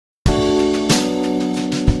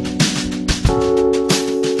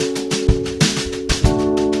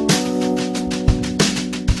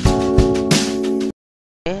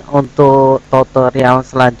Untuk tutorial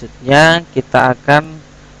selanjutnya kita akan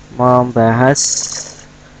membahas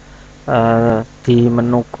di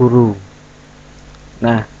menu guru.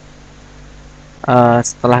 Nah,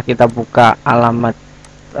 setelah kita buka alamat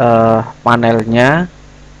panelnya,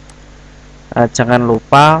 jangan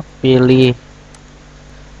lupa pilih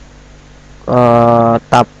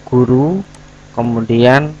tab guru,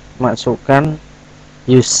 kemudian masukkan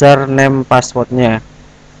username passwordnya.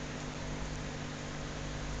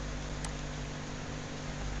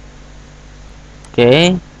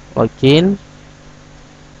 Oke, login.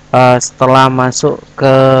 Setelah masuk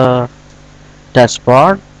ke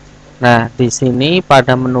dashboard, nah di sini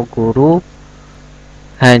pada menu guru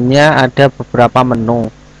hanya ada beberapa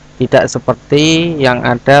menu, tidak seperti yang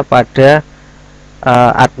ada pada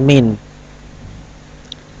admin.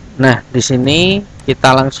 Nah, di sini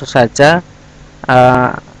kita langsung saja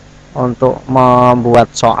untuk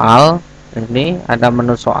membuat soal. Ini ada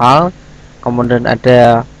menu soal, kemudian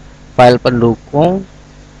ada file pendukung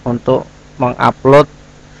untuk mengupload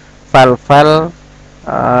file-file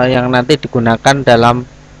yang nanti digunakan dalam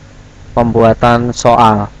pembuatan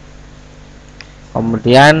soal.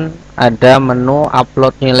 Kemudian ada menu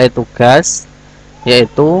upload nilai tugas,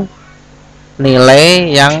 yaitu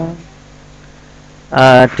nilai yang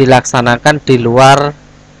dilaksanakan di luar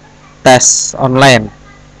tes online.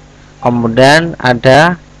 Kemudian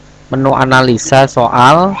ada menu analisa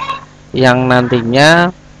soal yang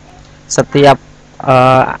nantinya setiap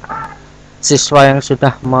siswa yang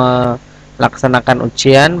sudah melaksanakan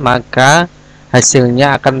ujian, maka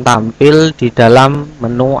hasilnya akan tampil di dalam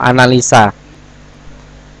menu analisa.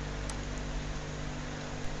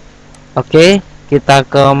 Oke, kita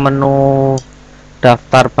ke menu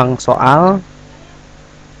daftar bank soal.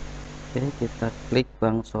 Oke, kita klik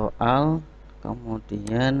bank soal,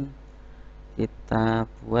 kemudian kita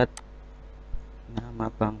buat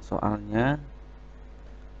nama bank soalnya.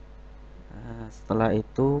 Setelah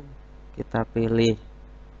itu kita pilih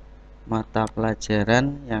mata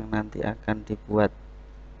pelajaran yang nanti akan dibuat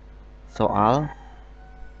soal,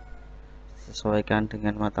 sesuaikan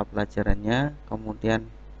dengan mata pelajarannya, kemudian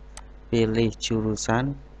pilih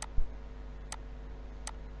jurusan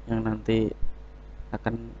yang nanti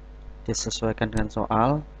akan disesuaikan dengan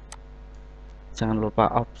soal. Jangan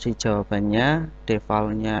lupa opsi jawabannya,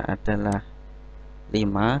 defaultnya adalah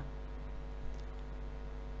 5.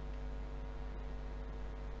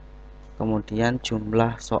 Kemudian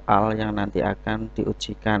jumlah soal yang nanti akan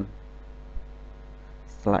diujikan.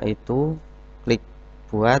 Setelah itu klik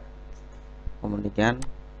buat, kemudian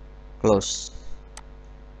close.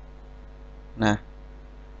 Nah,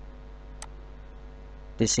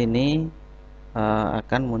 di sini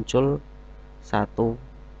akan muncul satu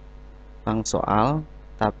bank soal,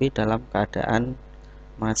 tapi dalam keadaan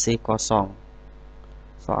masih kosong,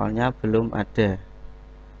 soalnya belum ada.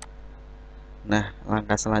 Nah,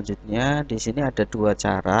 langkah selanjutnya di sini ada dua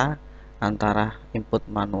cara, antara input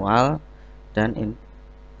manual dan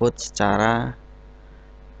input secara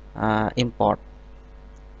import.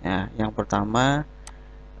 Ya, yang pertama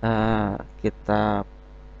kita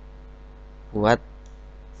buat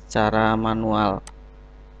secara manual.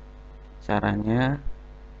 Caranya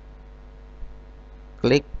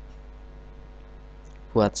klik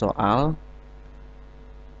buat soal,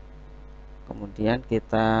 kemudian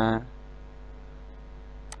kita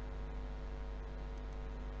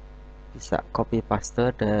bisa copy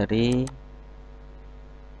paste dari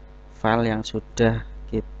file yang sudah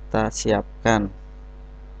kita siapkan.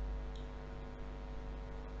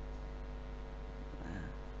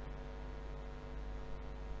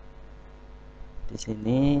 Di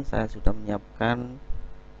sini saya sudah menyiapkan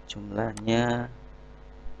jumlahnya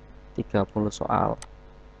 30 soal.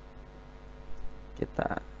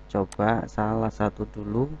 Kita coba salah satu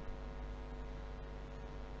dulu.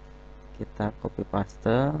 Kita copy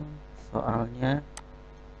paste soalnya,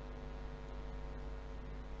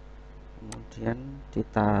 kemudian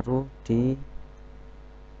ditaruh di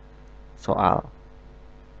soal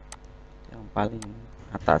yang paling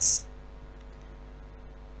atas.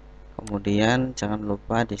 Kemudian jangan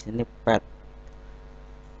lupa di sini path,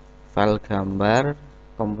 file gambar,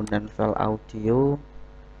 kemudian file audio,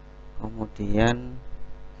 kemudian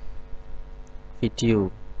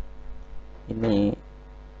video. Ini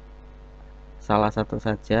salah satu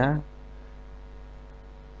saja.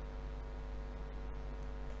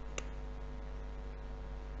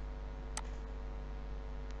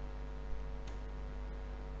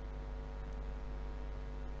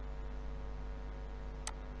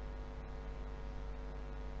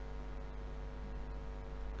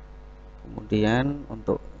 Kemudian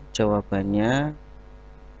untuk jawabannya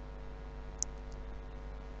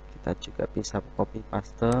Kita juga bisa copy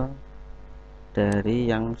paste dari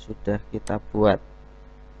yang sudah kita buat.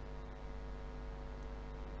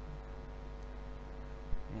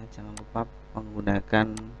 Ya, jangan lupa menggunakan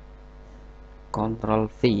Ctrl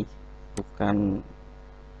V, bukan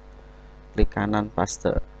klik kanan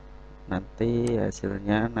paste. Nanti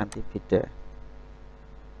hasilnya nanti beda.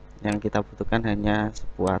 Yang kita butuhkan hanya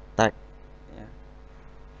sebuah tag, ya.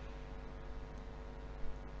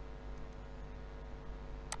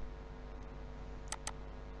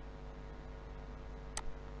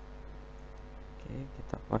 Oke,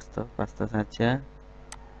 kita paste saja.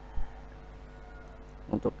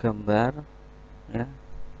 Untuk gambar, ya,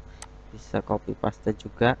 bisa copy paste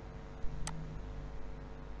juga.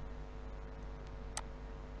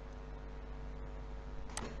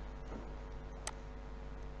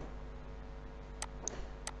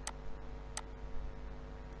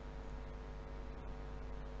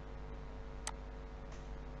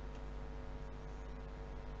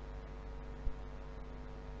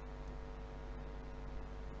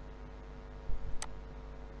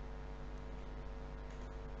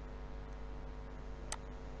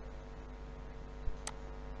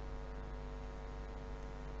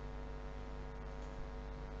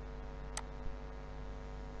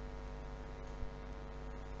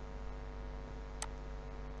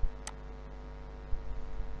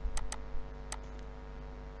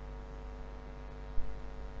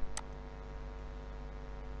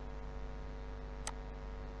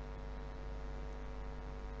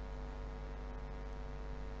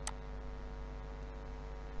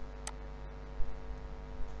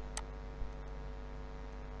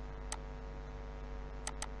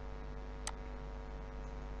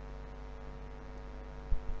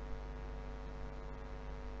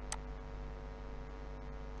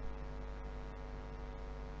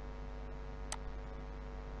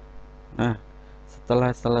 Nah,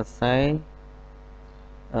 setelah selesai,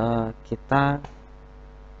 kita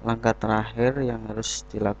langkah terakhir yang harus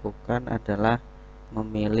dilakukan adalah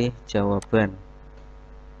memilih jawaban.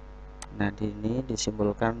 Nah, ini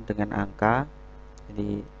disimbolkan dengan angka.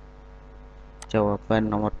 Jadi jawaban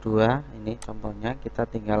nomor 2 ini contohnya, kita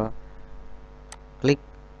tinggal klik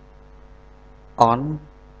on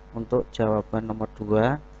untuk jawaban nomor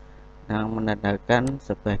 2 yang menandakan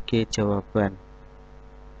sebagai jawaban.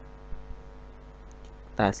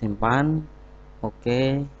 Kita simpan.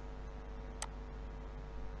 Oke.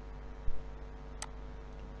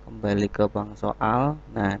 Kembali ke bank soal.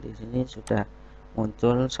 Nah, di sini sudah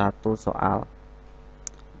muncul satu soal.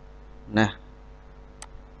 Nah,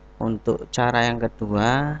 untuk cara yang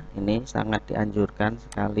kedua ini sangat dianjurkan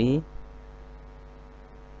sekali,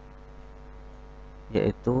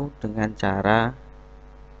 yaitu dengan cara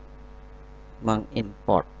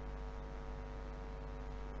mengimport.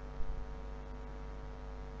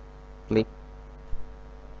 Klik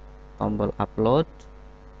tombol upload,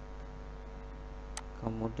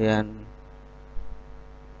 kemudian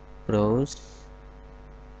browse.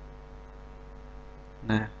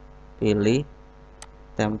 Nah, pilih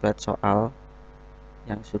template soal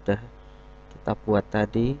yang sudah kita buat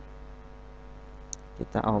tadi,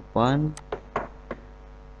 kita open.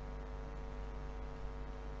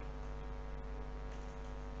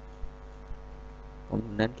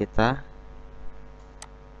 Kemudian kita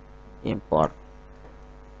import.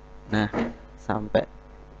 Nah, sampai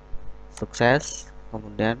sukses,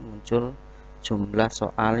 kemudian muncul jumlah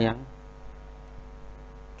soal yang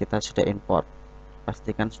kita sudah import.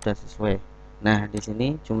 Pastikan sudah sesuai. Nah, di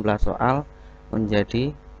sini jumlah soal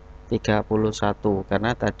menjadi 31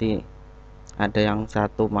 karena tadi ada yang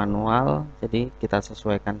satu manual, jadi kita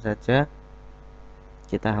sesuaikan saja.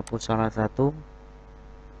 Kita hapus salah satu.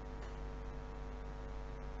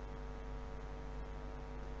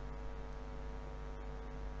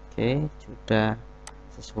 Oke, sudah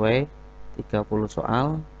sesuai 30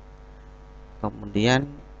 soal. Kemudian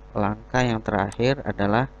langkah yang terakhir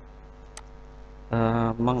adalah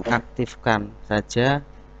mengaktifkan saja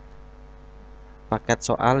paket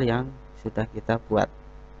soal yang sudah kita buat.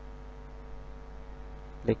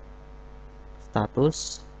 Klik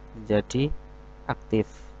status menjadi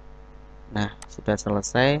aktif. Nah, sudah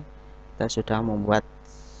selesai, kita sudah membuat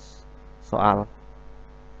soal.